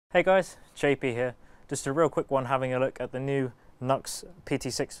Hey guys, JP here. Just a real quick one having a look at the new NUX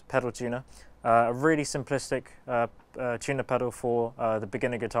PT-6 Pedal Tuner. A really simplistic tuner pedal for the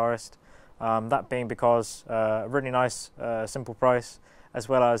beginner guitarist. That being because a really nice simple price, as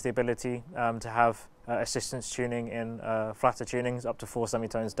well as the ability to have assistance tuning in flatter tunings up to 4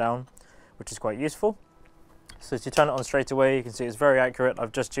 semitones down, which is quite useful. So as you turn it on straight away, you can see it's very accurate.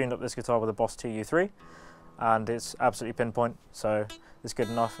 I've just tuned up this guitar with a Boss TU3 and it's absolutely pinpoint, so it's good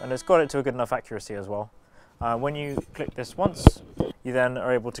enough, and it's got it to a good enough accuracy as well. When you click this once, you then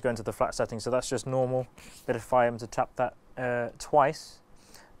are able to go into the flat settings, so that's just normal, but if I am to tap that twice,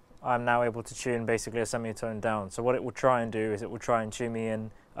 I'm now able to tune basically a semitone down. So what it will try and do is it will try and tune me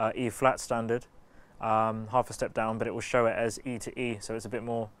in E flat standard, half a step down, but it will show it as E to E, so it's a bit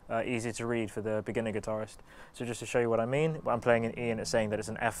more easy to read for the beginner guitarist. So just to show you what I mean, I'm playing an E and it's saying that it's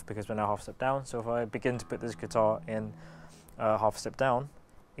an F because we're now half a step down. So if I begin to put this guitar in half a step down,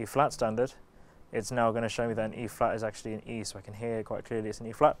 E flat standard, it's now going to show me that an E flat is actually an E, so I can hear quite clearly it's an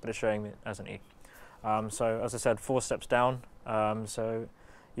E flat, but it's showing me as an E. So as I said, 4 steps down, so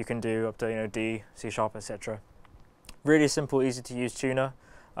you can do up to D, C sharp, etc. Really simple, easy to use tuner.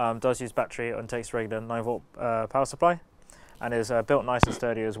 Does use battery and takes regular 9-volt power supply, and is built nice and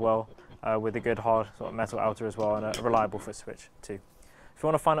sturdy as well, with a good hard sort of metal outer as well, and a reliable foot switch too. If you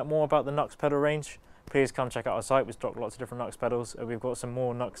want to find out more about the NUX pedal range, please come check out our site. We've stocked lots of different NUX pedals. We've got some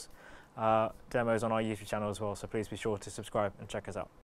more NUX demos on our YouTube channel as well, so please be sure to subscribe and check us out.